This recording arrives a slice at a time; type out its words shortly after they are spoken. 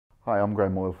Hi, I'm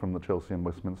Graeme Moyle from the Chelsea and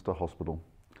Westminster Hospital.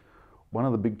 One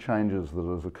of the big changes that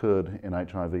has occurred in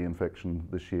HIV infection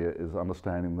this year is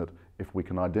understanding that if we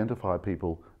can identify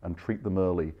people and treat them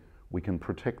early, we can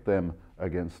protect them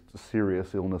against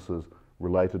serious illnesses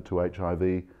related to HIV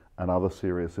and other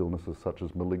serious illnesses such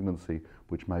as malignancy,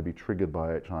 which may be triggered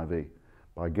by HIV,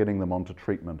 by getting them onto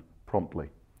treatment promptly.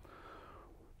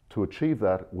 To achieve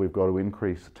that, we've got to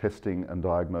increase testing and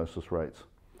diagnosis rates.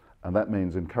 And that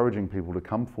means encouraging people to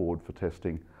come forward for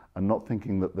testing and not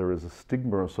thinking that there is a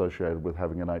stigma associated with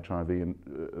having an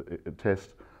HIV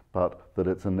test, but that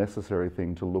it's a necessary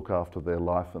thing to look after their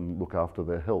life and look after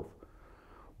their health.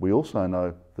 We also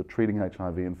know that treating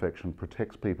HIV infection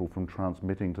protects people from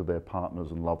transmitting to their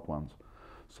partners and loved ones.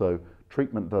 So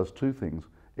treatment does two things.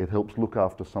 It helps look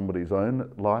after somebody's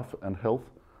own life and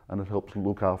health, and it helps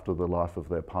look after the life of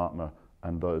their partner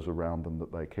and those around them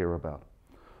that they care about.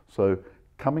 So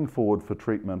coming forward for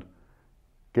treatment,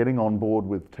 getting on board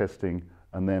with testing,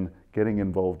 and then getting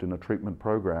involved in a treatment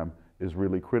program is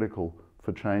really critical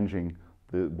for changing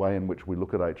the way in which we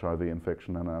look at HIV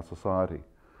infection in our society.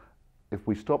 If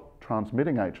we stop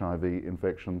transmitting HIV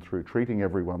infection through treating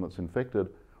everyone that's infected,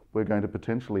 we're going to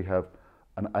potentially have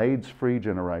an AIDS-free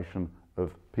generation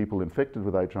of people infected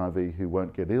with HIV who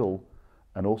won't get ill,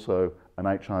 and also an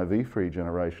HIV-free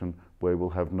generation where we'll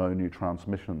have no new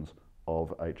transmissions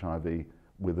of HIV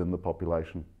within the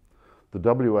population. The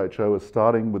WHO is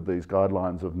starting with these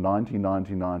guidelines of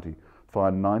 90-90-90.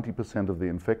 Find 90% of the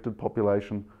infected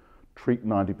population, treat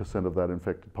 90% of that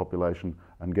infected population,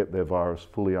 and get their virus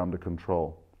fully under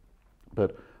control.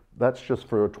 But that's just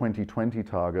for a 2020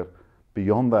 target.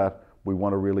 Beyond that, we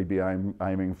want to really be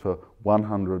aiming for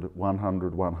 100,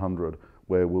 100, 100,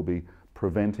 where we'll be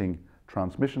preventing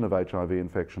transmission of HIV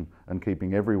infection and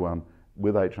keeping everyone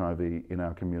with HIV in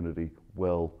our community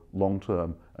well long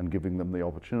term, and giving them the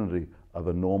opportunity of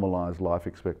a normalised life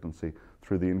expectancy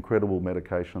through the incredible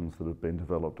medications that have been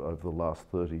developed over the last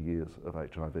 30 years of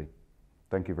HIV.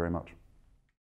 Thank you very much.